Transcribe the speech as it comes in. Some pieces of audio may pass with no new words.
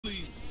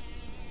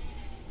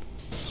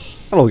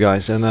Hello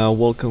guys, and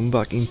welcome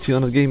back into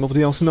another game of the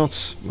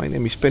Astronauts. My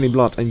name is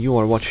Blood, and you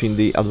are watching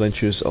the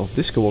adventures of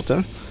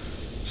Discowater.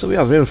 So we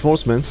have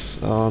reinforcements.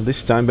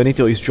 This time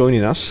Benito is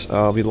joining us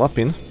with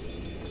Lapin.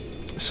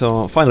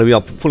 So finally we are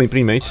fully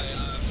pre-made,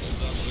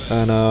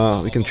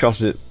 and we can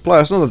trust the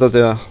players. Not that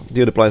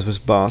the other players was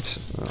bad.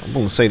 I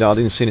won't say that, I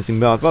didn't see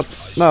anything bad, but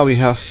now we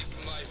have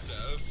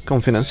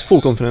confidence, full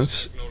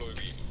confidence.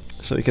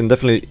 So we can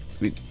definitely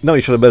know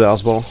each other better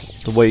as well,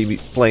 the way we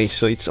play,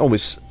 so it's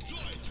always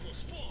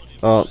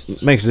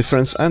makes a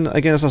difference. And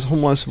against us,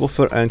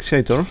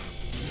 HomeLeSS+voffer+Xytacor,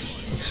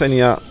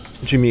 Xenia,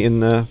 Jimmy,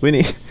 and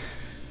Winnie.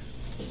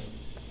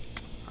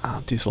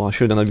 This one I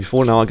should have done that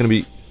before. Now I'm gonna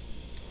be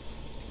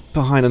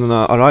behind and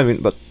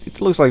arriving, but it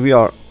looks like we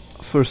are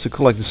first to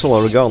collect the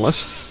solar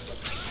regardless.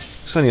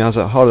 Xenia has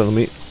a harder than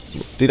me.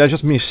 Did I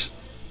just miss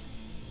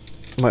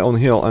my own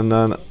hill? And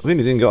then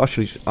Winnie didn't go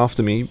actually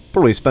after me.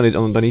 Probably spent it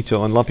on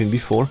Benito and Lapin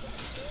before.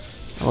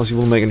 Otherwise it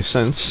wouldn't make any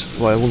sense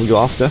why I wouldn't go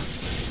after.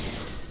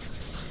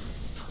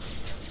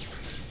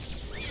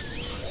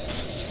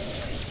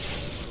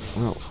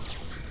 Well,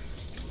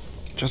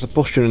 just a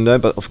posture in there,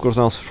 but of course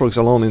now Frog's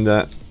alone in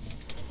there,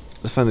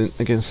 defending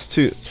against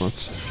two. But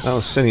that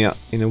was Xenia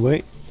in a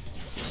way.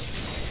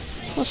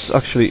 That's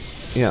actually,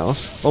 yeah,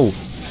 that's, oh,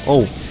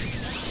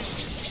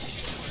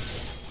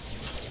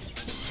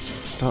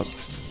 that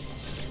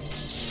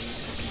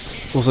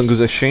wasn't good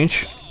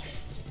exchange.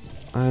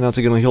 And now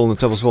taking a heal on the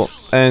top as well,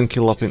 and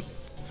kill Lapin.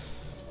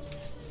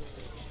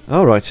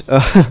 Alright,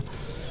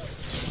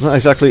 not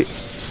exactly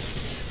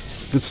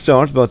good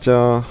start, but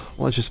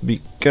let's just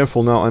be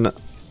careful now, and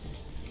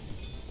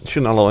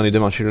shouldn't allow any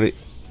damage really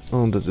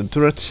on the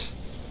turret.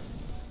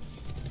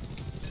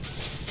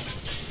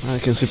 I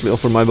can simply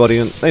offer my body,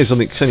 and there's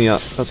something Xenia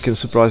that can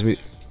surprise me,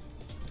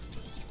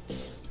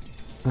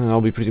 and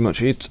I'll be pretty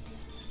much it.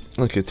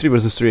 Okay, 3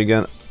 versus 3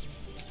 again,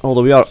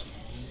 although we are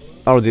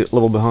already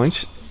level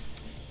behind.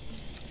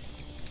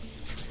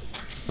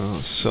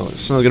 So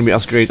it's not gonna be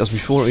as great as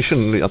before. We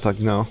shouldn't really attack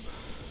now.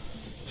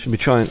 Should be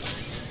trying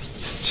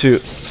to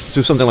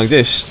do something like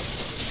this.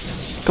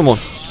 Come on.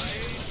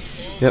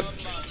 Yep.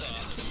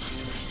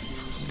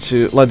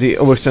 To let the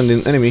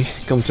overextending enemy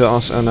come to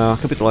us and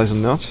capitalize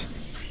on that.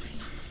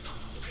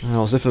 That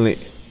was definitely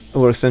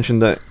overextension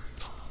that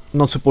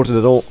not supported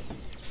at all.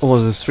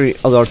 Almost the 3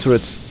 other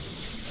turrets.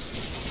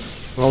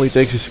 All it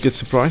takes is to get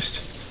surprised.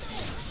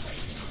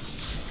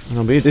 And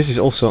albeit this is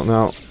also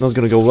now not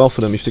gonna go well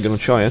for them if they're gonna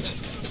try it.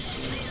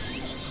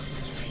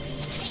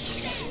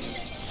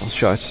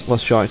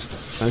 Let's try it.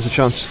 There's a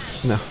chance.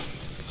 No.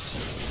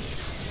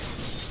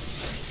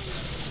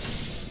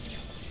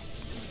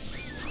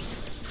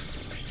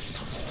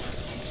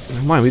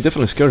 Never mind, we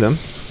definitely scared them.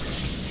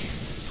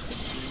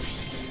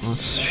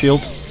 Let's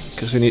shield,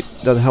 because we need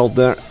that health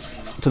there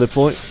to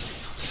deploy.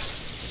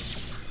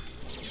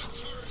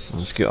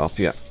 Let's get up,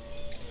 yeah.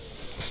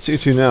 It's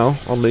 2-2 now,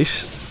 at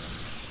least.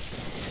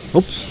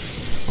 Oops.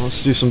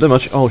 Let's do some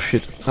damage. Oh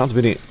shit, that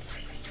really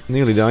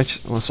nearly died.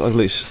 Let's at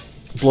least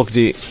block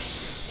the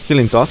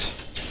healing path.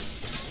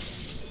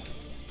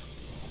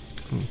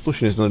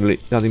 Pushing is not really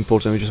that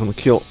important, we just want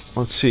to kill.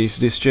 Let's see if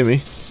this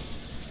Jimmy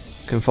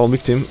can fall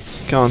victim.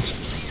 Can't.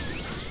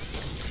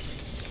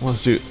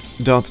 Let's do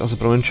that as a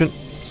prevention.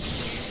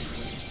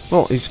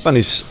 Well, he spent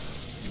his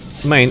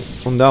main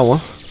on that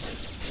one,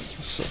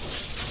 so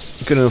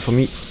good enough for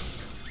me.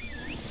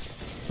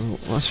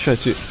 Let's try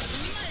to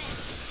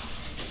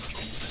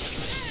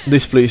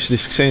displease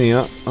this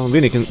Xenia.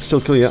 Vinny can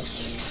still kill you.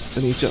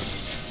 Benito.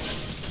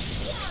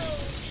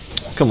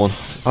 Come on,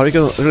 are you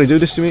gonna really do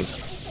this to me?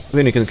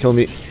 Vinny can kill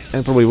me,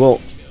 and probably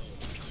will.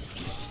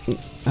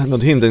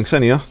 Not him, then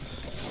Xenia.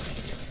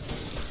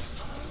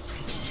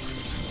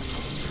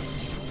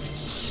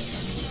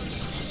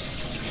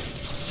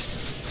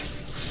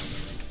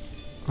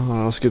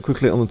 Let's go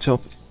quickly on the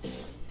top.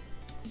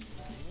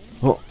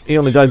 Well, he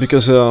only died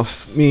because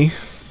of me.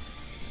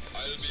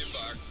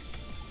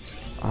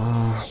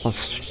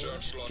 Let's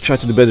try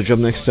to do a better job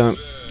next time.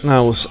 That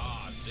was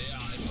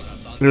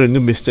really a new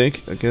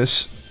mistake, I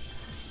guess.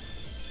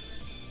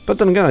 But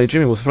then again,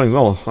 Jimmy was playing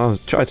well. I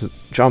tried to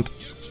jump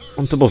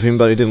on top of him,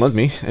 but he didn't let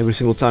me. Every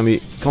single time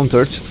he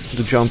countered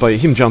the jump by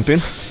him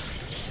jumping.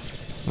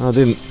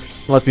 Didn't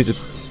let me to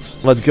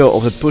let go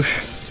of that push.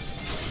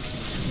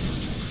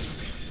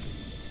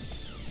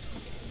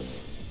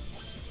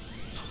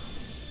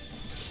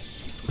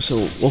 So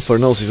Woffer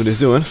knows what he's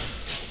doing.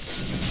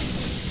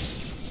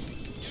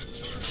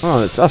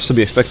 Oh, it has to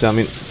be expected. I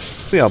mean,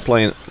 we are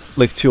playing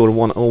like 2 or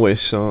 1 always,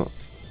 so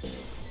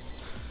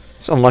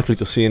it's unlikely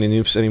to see any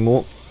noobs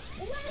anymore.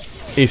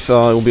 If it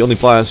will be only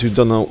players who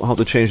don't know how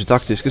to change the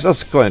tactics, because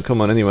that's quite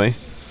common anyway.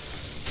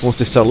 Once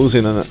they start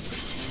losing, and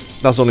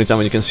that's the only time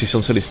when you can see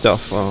some silly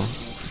stuff,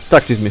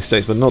 tactics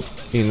mistakes, but not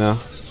in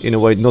a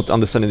way not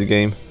understanding the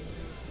game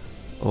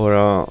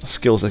or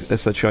skills,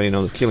 etc. You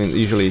know, the killing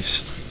usually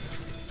is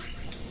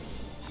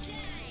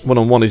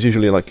one-on-one is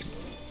usually like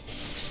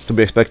to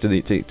be expected.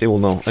 They will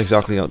know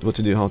exactly what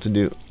to do, how to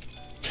do,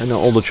 and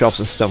all the chops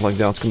and stuff like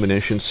that,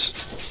 combinations.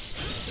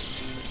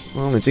 The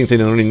only thing they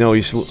don't really know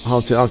is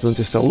how to act when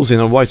they start losing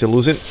or why they're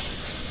losing.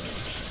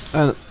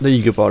 And the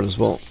ego part as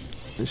well.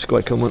 It's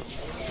quite common.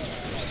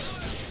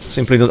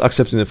 Simply not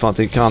accepting the fact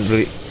they can't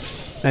really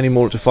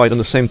anymore to fight on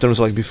the same terms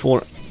like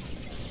before.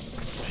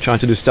 Trying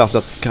to do stuff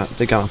that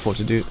they can't afford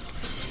to do.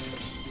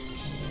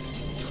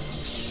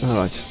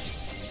 Alright.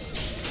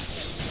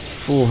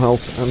 Full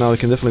health, and now we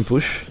can definitely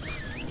push.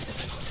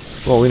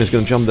 Well, Win is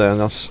gonna jump there, and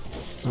that's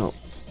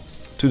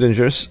too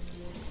dangerous.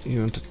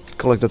 Even to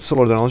collect that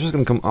solar, then I'm just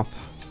gonna come up.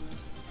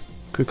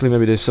 Quickly,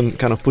 maybe there's some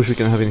kind of push we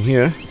can have in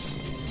here.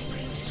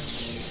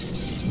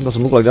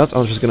 Doesn't look like that.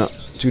 I'm just gonna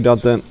do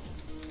that then.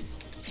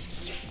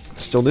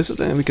 Still this,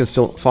 and we can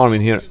still farm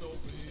in here.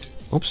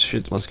 Oops,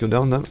 shit, let's go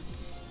down then.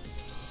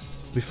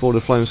 Before the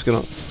flame's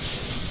gonna...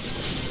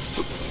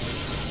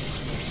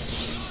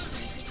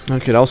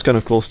 Okay, that was kind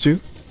of close too.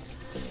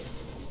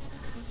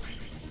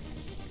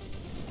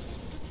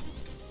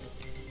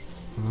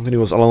 When he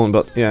was alone,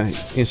 but yeah,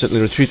 he instantly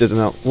retreated, and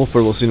now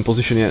Woffer was in a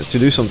position to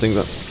do something,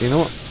 but you know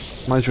what?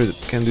 Madrid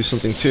can do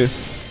something too.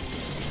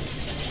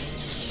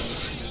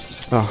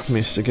 Ah,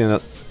 missed again.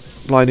 That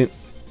gliding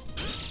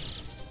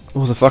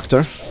was a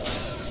factor.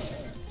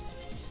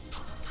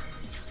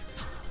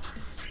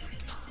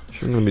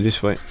 Shouldn't gonna be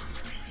this way.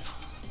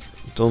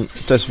 Don't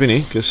test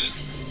Vinny, because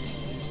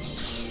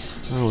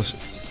that was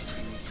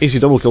easy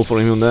double kill for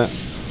him on there.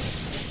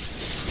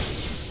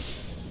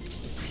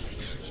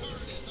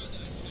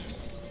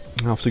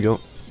 I have to go.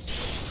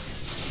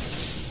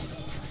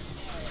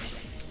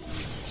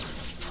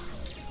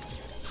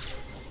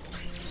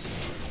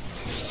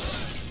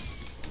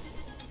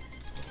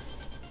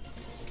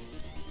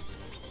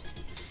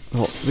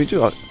 Oh, we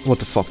do. What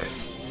the fuck?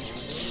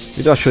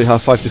 We do actually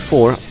have 5 to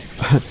 4.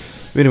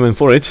 We went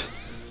for it.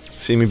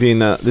 See me being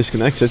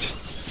disconnected.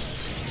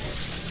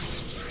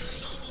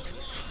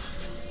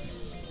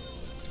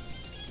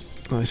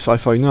 Oh, it's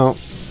 5-5 now.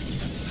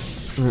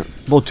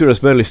 Both turrets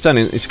barely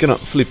standing. It's gonna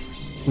flip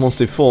once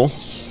they fall.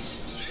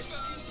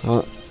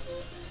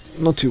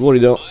 Not too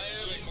worried though.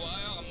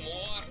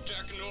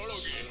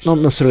 Not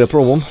necessarily a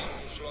problem.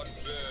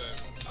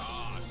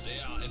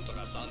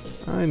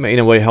 It may in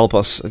a way help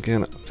us.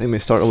 Again, they may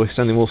start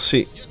overextending, we'll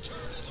see.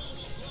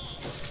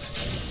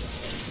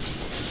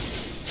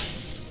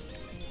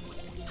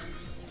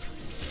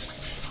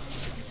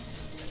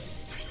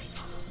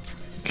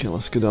 Okay,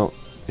 let's go down.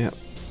 Yeah,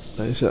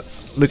 there is a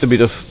little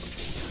bit of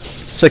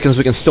seconds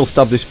we can still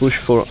stop this push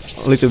for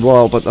a little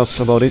while, but that's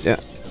about it, yeah.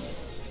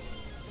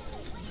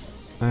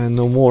 And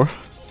no more.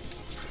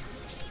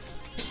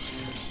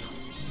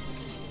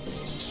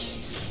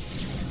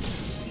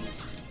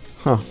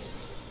 Huh.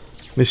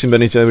 Missing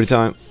Benito every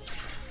time.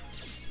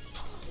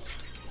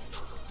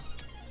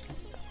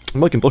 I'm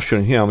liking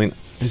posturing here. I mean,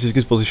 this is a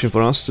good position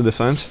for us to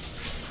defend.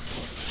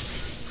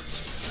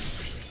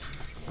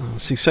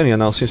 Xenia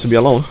now seems to be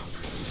alone.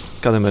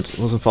 God damn it,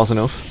 wasn't fast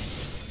enough.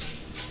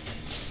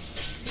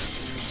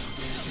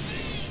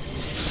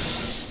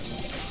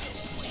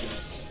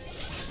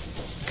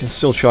 Can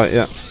still try it,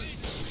 yeah.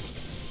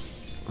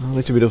 A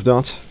little bit of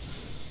that.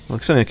 Well,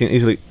 Xenia can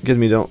easily get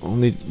me down. I'll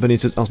need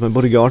Benito as my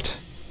bodyguard.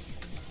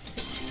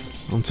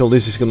 Until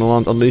this is gonna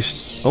land at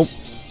least. Oh!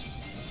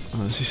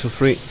 This is for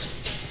free.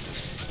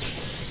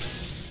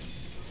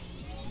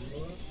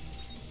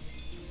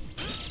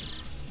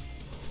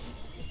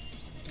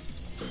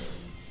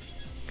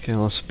 Okay,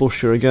 let's push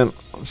here again.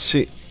 Let's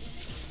see.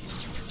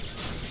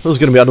 Who's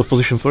gonna be out of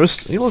position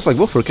first? He looks like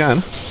Woffer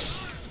can.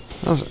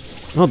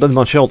 There's not that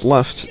much health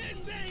left.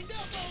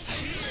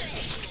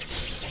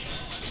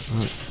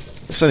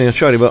 Sending a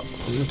charity, but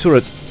the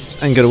turret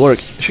ain't gonna work.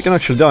 She can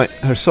actually die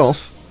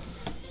herself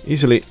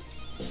easily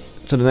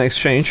to the next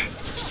exchange,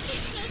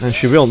 and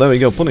she will. There we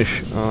go,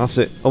 punish. That's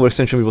the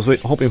overextension we was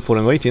hoping for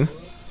and waiting.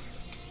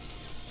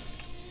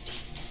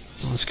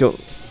 Let's go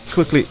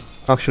quickly.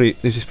 Actually,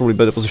 this is probably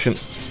better position.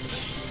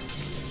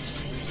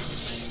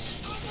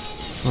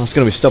 It's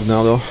gonna be stopped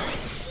now though.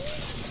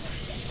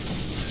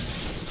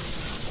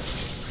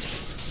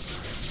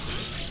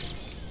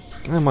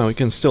 Never mind, we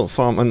can still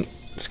farm, and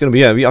it's gonna be,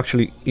 yeah, we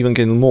actually even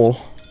gain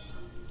more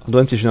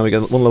advantage now. We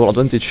get 1 level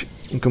advantage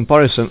in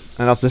comparison,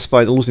 and that's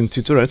despite losing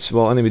 2 turrets,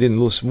 while enemy didn't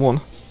lose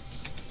 1.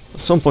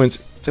 At some point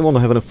they won't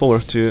have enough power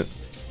to...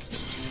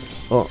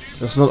 Oh,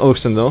 that's not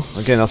overextend though.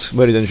 Again, that's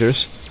very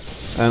dangerous,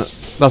 and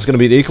that's gonna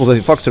be the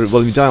equalizing factor.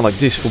 Well, we die like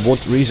this for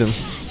what reason?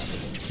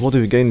 What do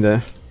we gain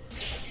there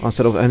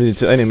instead of ending it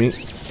to enemy?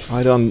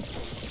 I don't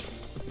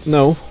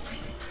know.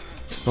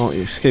 Oh,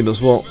 he escaped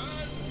as well.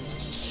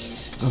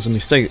 That's a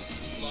mistake.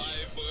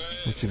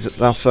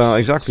 That's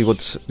exactly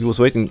what we was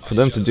waiting for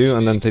them to do,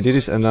 and then they did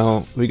it, and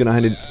now we're gonna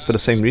hand it for the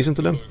same reason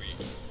to them.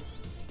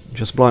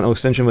 Just blind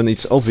extension when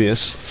it's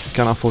obvious. You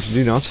can't afford to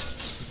do that.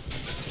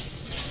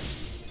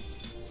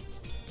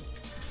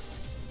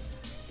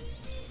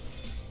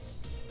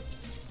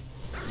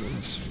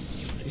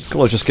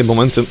 Cool, just get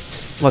momentum.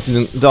 Let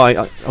them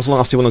die as long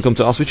as they want to come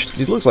to us, which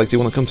it looks like they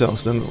want to come to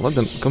us. Then let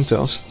them come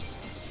to us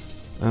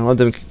and let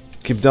them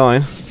keep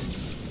dying.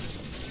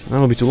 And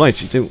it'll be too late.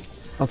 They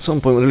at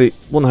some point really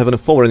won't have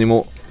enough power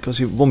anymore,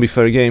 because it won't be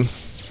fair game.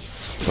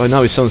 Right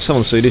now it's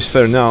 7-7, so it is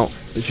fair now,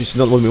 which is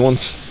not what we want,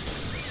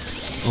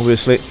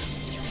 obviously.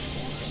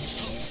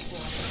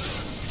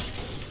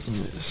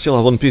 Still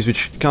have one piece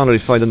which can't really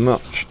fight that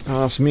much.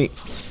 That's me.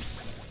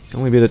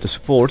 Can we be there to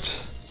support?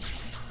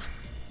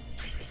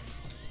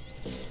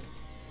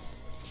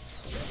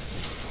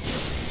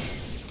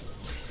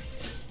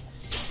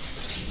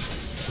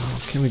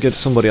 Can we get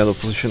somebody out of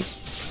position?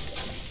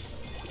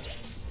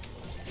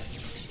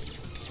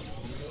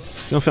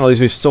 Don't feel like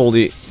we stole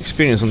the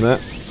experience on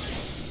that.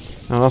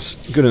 Now that's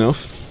good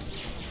enough.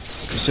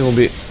 Because they won't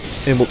be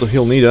able to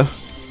heal neither.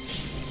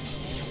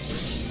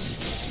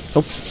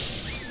 Oh.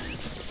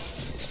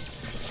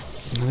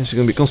 This is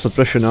going to be constant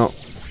pressure now.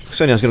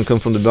 Xenia's going to come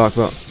from the back,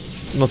 but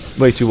I'm not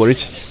way too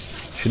worried.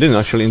 She didn't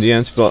actually in the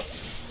end, but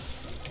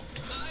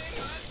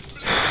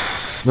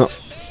not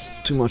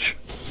too much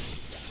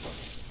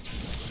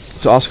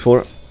to ask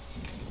for.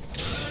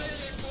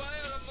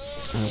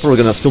 Probably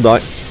gonna still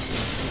die.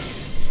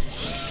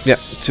 Yeah,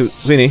 to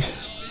Vinny.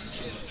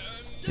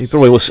 He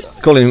probably was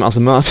calling him as a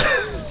mat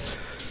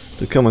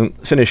to come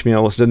and finish me. I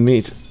was dead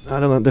meat. I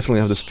don't definitely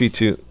have the speed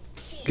to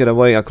get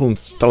away. I couldn't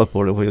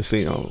teleport,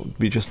 obviously. I would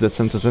be just dead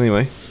sentence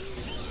anyway.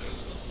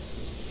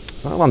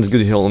 I landed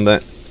good heal on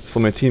that for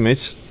my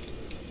teammates.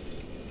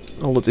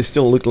 Although they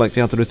still look like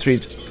they had to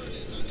retreat.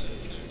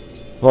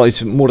 Well,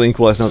 it's more than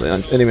equalized now.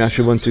 The enemy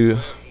actually went to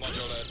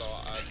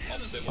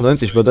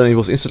advantage, but then it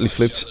was instantly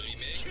flipped.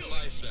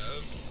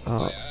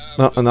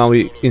 And now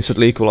we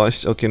instantly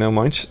equalized. Okay, never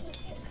mind.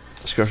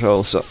 Scratch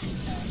also.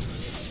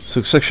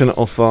 Succession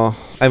of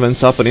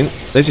events happening.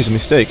 This is a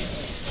mistake.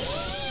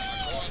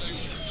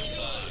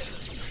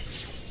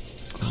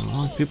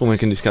 People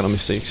making these kind of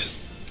mistakes.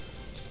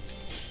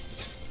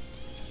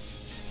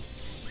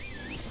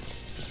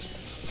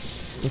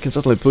 We can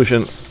certainly push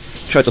and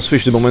try to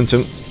switch the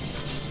momentum.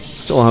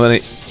 Still don't have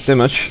any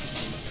damage.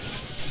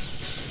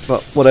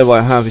 But whatever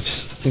I have,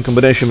 it's in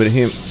combination with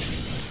him.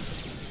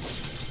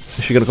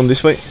 Is she gonna come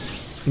this way?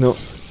 No.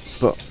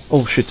 But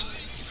oh shit.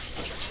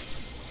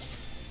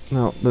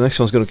 Now the next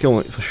one's gonna kill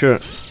me for sure.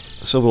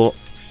 So will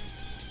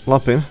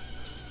Lapin.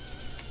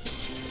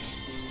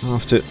 I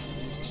have to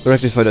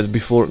rectify that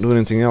before doing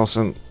anything else,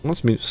 and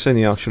let's meet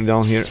Xenia actually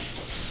down here.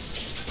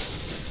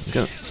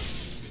 Okay.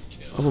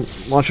 I would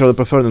much rather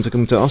prefer them to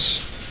come to us.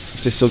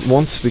 If they still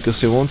want, because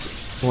they want,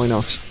 why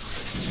not?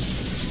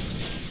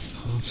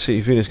 Let's see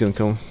if Venus gonna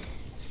come.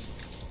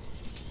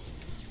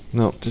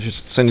 No, they're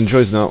just sending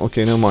droids now.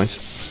 Okay, never mind.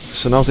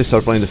 So now they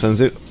start playing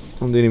defensive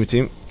on the enemy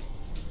team.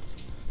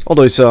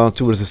 Although it's 2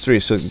 versus 3,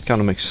 so it kind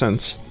of makes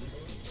sense.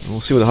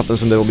 We'll see what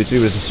happens when there will be 3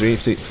 versus 3,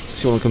 if they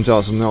still want to come to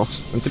us or not.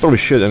 And they probably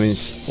should. I mean,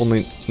 it's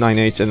only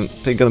 9-8 and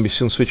they're gonna be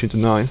soon switching to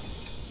 9.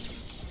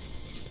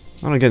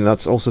 And again,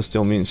 that also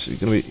still means you're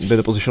gonna be in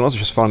better position. Let's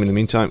just farm in the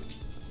meantime.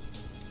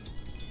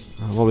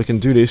 While we can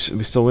do this,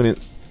 we still win it.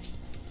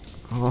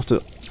 I'll have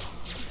to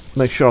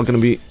make sure I'm gonna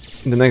be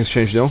in the next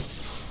exchange though.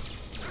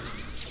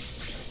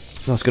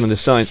 That's gonna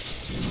decide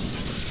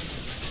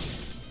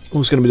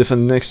who's gonna be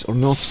defending next or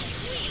not.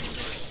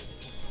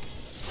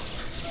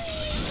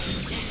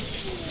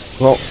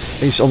 Well,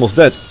 he's almost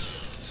dead.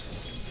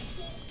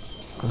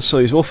 So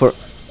he's offer.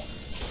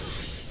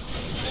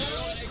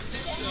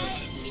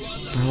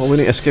 Well, we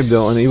need to escape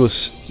though, and he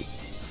was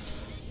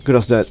good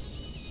as dead.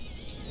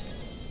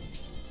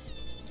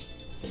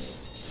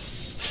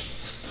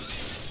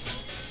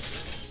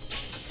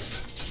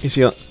 Is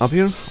he up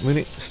here?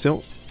 Really?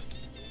 Still?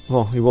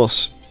 Well, he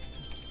was.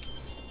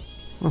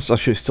 Let's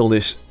actually steal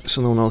this,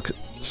 so no one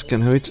else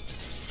can have it.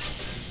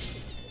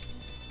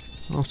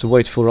 I'll have to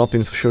wait for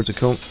Lapin for sure to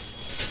come.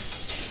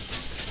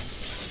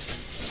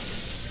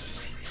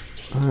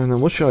 And then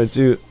what should I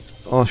do?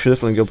 Oh, I should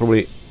definitely go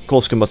probably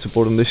close combat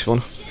support on this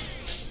one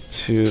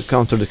to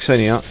counter the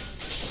Xenia.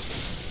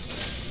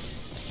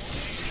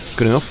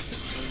 Good enough.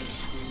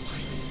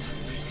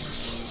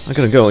 I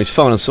gotta go. It's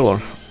Faun and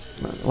Solar.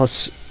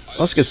 Let's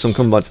get some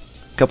combat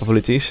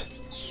capabilities.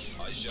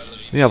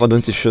 We have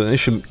advantage. This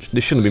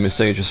shouldn't be a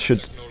mistake. It just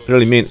should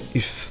really mean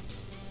if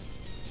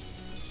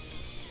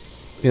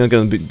you're not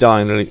gonna be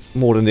dying really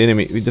more than the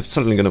enemy, we're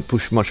certainly gonna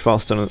push much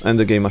faster and end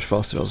the game much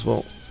faster as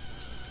well.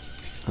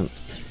 And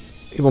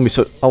it won't be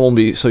so. I won't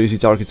be so easy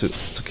target to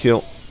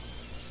kill.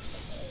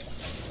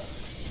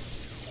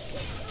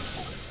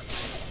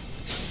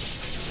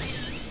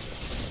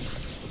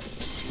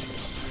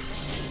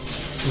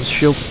 Let's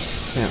shield.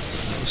 Yeah.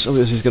 So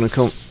this is gonna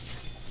come.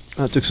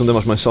 I took some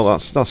damage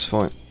myself. That's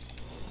fine.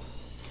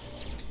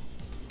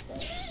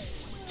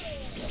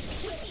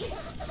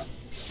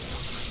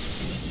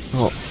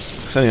 Oh,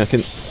 Xenia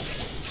can.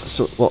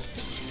 So what?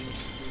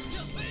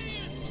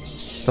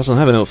 Doesn't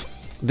have enough.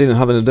 Didn't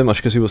have any damage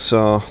because he was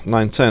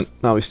 9-10.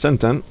 Now he's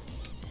 10-10.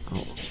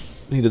 Oh,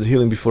 needed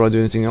healing before I do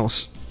anything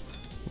else.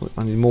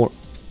 I need more,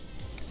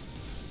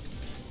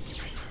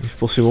 if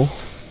possible.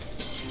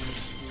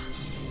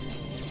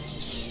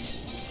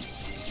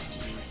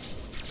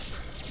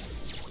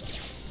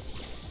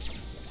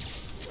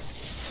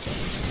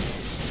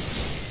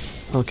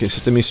 Okay,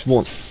 so they missed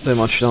one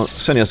damage. Now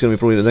Xenia's gonna be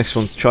probably the next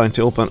one trying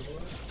to open.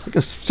 We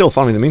can still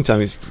farm in the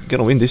meantime. He's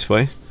gonna win this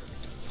way.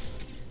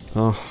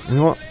 You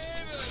know what?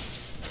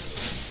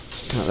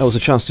 That was a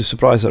chance to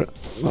surprise her.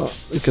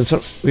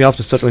 We have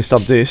to certainly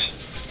stop this.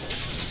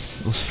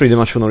 It was 3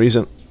 damage for no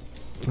reason.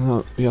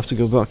 We have to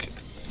go back.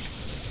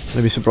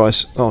 Maybe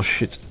surprise. Oh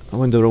shit, I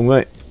went the wrong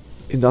way.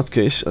 In that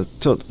case, I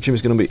thought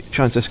Jimmy's gonna be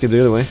trying to escape the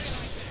other way.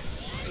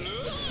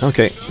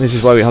 Okay, this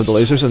is why we have the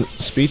lasers and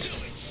speed.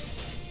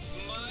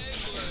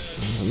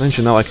 I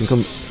mentioned now I can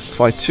come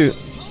fight too.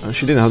 And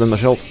she didn't have that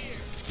much health.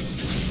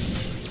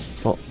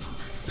 Well,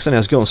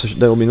 Xenia's gone, so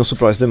there will be no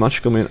surprise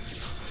damage coming.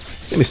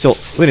 Jimmy's still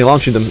really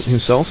launching them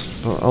himself.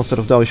 Outside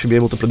of that, we should be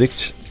able to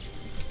predict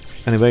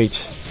and evade.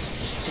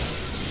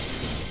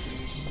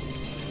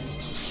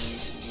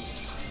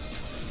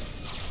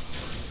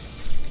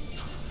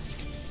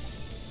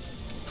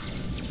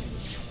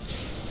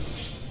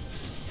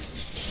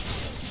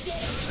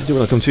 I do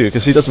want to come to you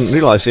because he doesn't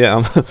realize, yeah,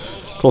 I'm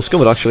close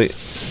combat actually.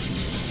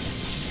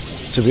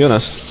 To be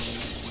honest.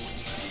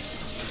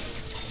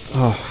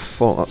 Oh,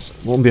 well, that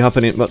won't be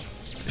happening, but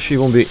she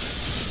won't be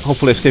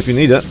hopefully escaping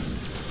either.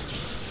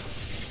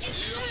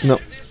 No.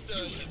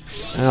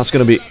 And that's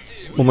gonna be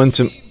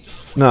momentum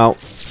now.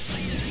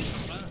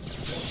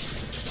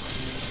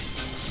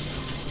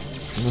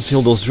 Let's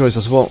heal those droids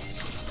as well.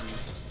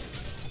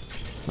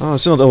 Oh,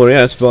 it's not over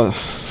yet, but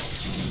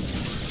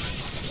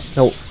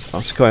oh,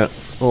 that's quite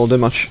all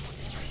damage.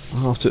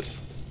 I'll have to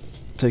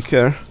take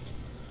care.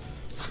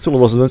 Still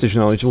was advantage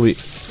now, it will be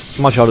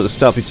much harder to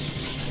stop it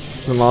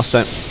than last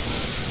time.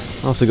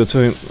 I'll have to go to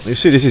him. You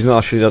see, this is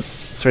not actually that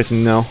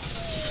threatening now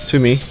to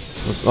me.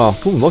 Oh,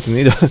 couldn't block him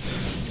either.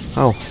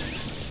 Ow.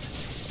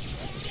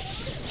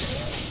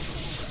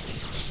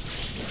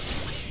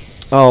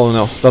 Oh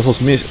no, that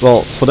was missed.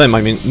 Well, for them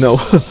I mean, no.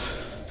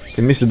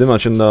 They missed the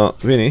damage and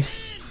Winnie.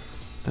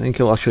 I didn't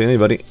kill actually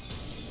anybody.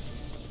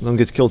 Don't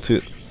get killed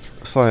to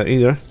fire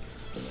either.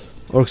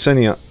 Or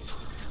Xenia.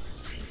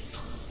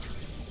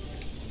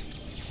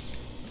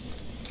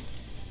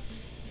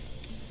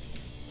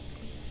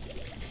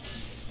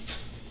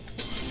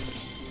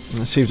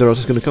 Let's see if the rest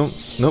is gonna come.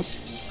 Nope.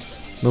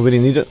 Nobody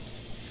needed.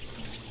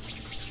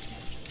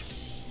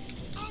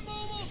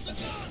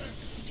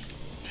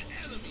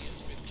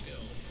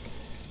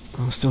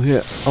 Oh, still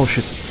here. Oh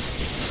shit.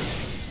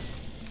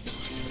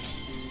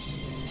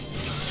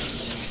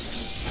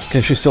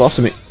 Okay, she's still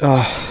after me.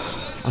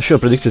 I should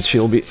have predicted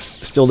she'll be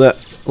still there.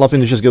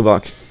 Lapin, just go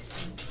back.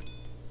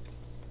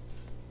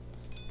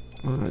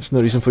 There's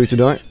no reason for you to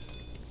die.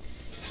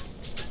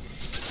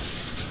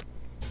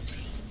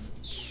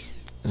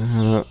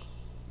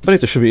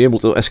 Benito should be able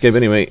to escape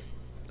anyway.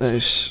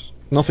 There's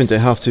nothing they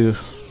have to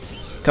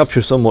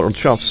capture somewhere on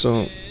traps,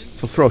 so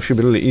for Frog should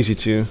be really easy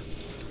to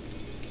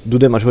do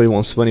damage where he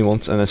wants, when he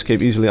wants, and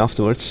escape easily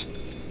afterwards.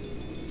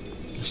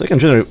 So he can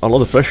generate a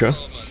lot of pressure.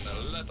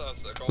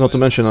 Not to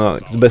mention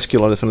the best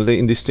killer definitely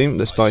in this team,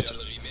 despite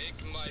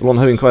Lon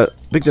having quite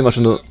big damage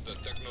on the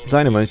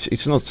dynamite.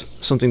 It's not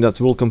something that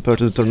will compare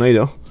to the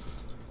tornado.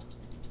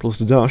 Plus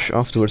the dash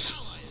afterwards.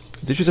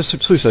 Did you just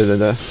suicide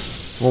there?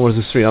 1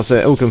 versus 3, that's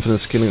a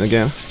confidence killing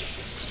again.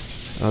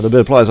 The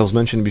better plies I was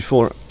mentioning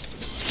before.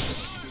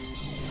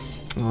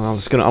 I'm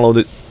just gonna allow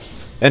the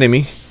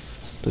enemy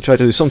to try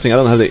to do something. I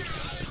don't have the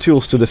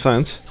tools to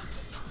defend.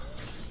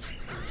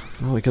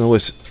 Well, we can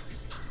always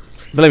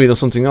blame it on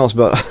something else,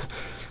 but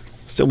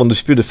still won't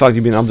dispute the fact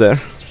you've been up there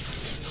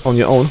on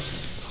your own.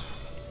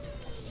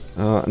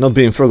 Not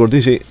being Frog or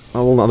Dizzy, I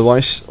will not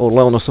otherwise, or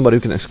Leon or somebody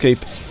who can escape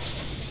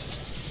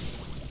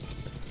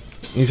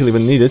easily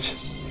when needed.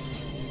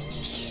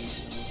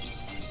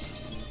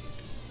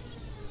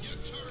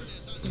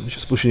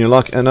 Just pushing your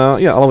luck and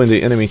yeah, allowing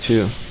the enemy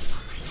to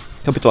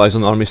capitalize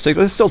on our mistake,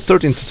 but it's still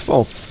 13 to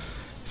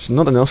 12. It's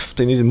not enough,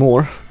 they needed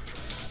more.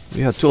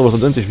 We had 2 levels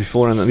advantage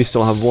before and we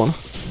still have 1.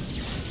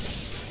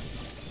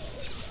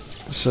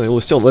 So it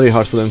was still very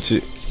hard for them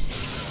to...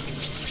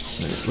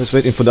 was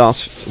waiting for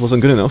that, it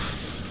wasn't good enough.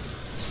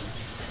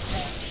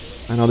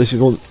 And now this is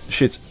all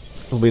shit,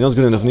 will be not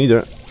good enough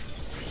neither.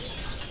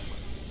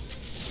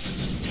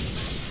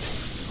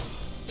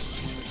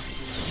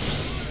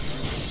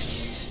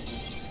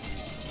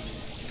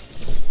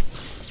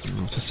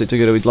 Just stay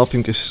together with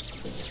Lapin, because...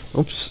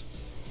 oops.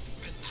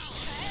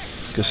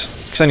 Because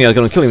Xenia is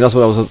gonna kill him, that's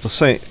what I was about to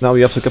say. Now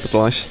we have to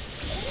capitalize.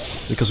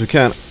 Because we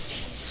can.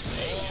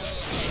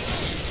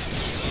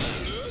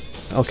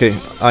 Okay,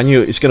 I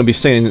knew it's gonna be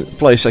staying in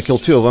place, I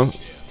killed 2 of them.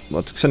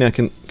 But Xenia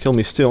can kill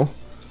me still.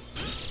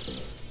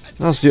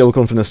 That's the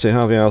overconfidence they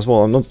have, yeah, as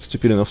well. I'm not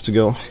stupid enough to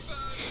go.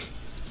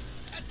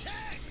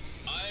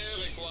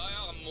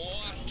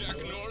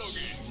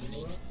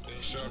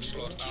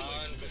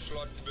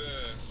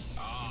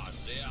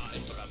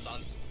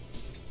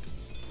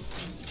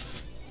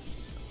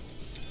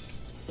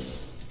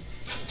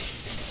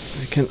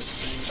 I can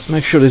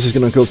make sure this is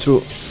gonna go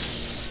through.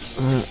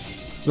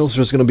 Those are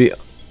just gonna be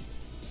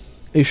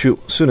issue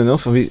soon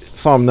enough. We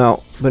farm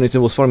now. Benito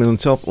was farming on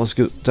top. Let's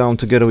go down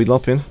together with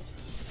Lapin.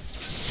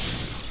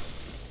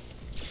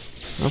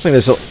 I think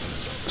there's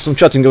some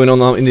chatting going on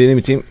now in the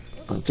enemy team.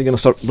 They're gonna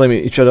start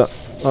blaming each other.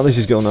 Oh, this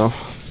is go now.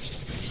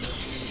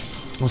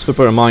 Let's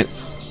prepare a mine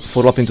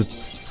for Lapin to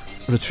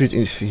retreat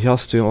if he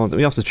has to.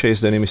 We have to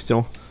chase the enemy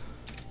still.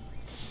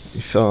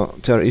 If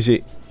they're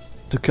easy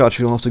to catch,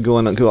 we'll have to go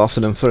and go after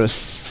them first.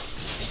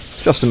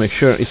 Just to make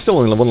sure. It's still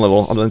only 1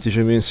 level advantage,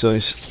 I mean, so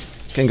it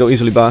can go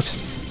easily bad.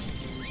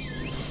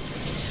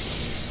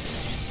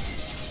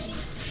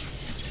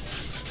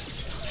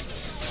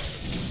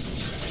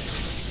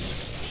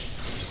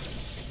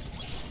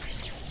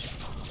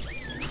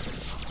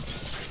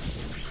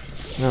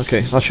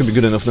 Okay, that should be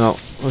good enough now.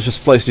 Let's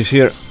just place this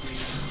here.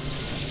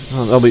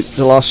 And that'll be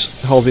the last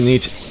help we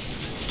need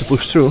to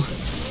push through.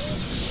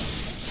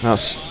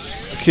 That's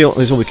kill.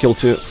 This will be kill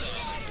too.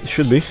 It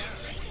should be.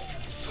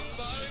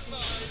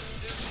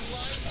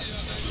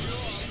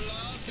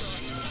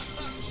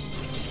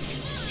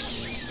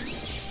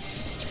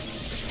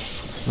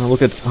 Now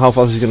look at how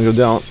fast he's gonna go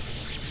down.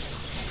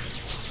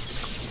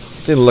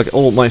 Didn't like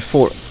all my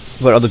 4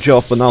 were at the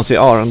job, but now they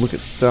are, and look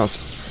at that.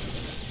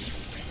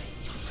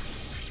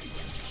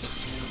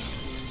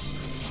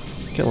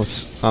 Okay,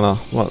 let's. I know.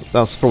 Well,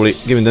 that's probably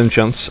giving them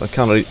chance. I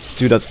can't really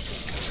do that.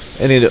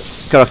 Any of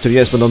the character,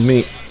 yes, but not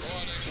me.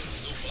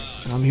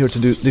 I'm here to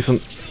do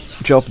different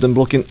job than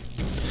blocking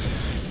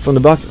from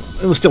the back.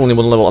 It was still only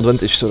 1 level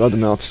advantage, so rather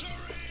not.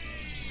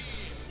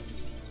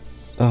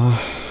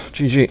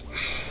 GG.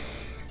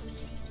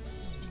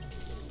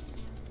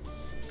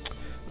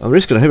 I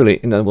risked it heavily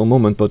in that one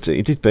moment, but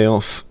it did pay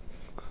off.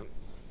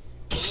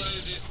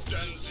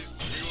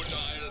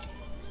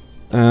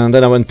 And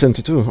then I went 10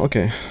 to 2.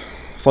 Okay.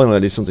 Finally I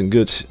did something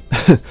good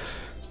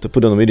to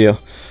put on a video.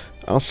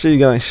 I'll see you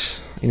guys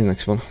in the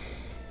next one.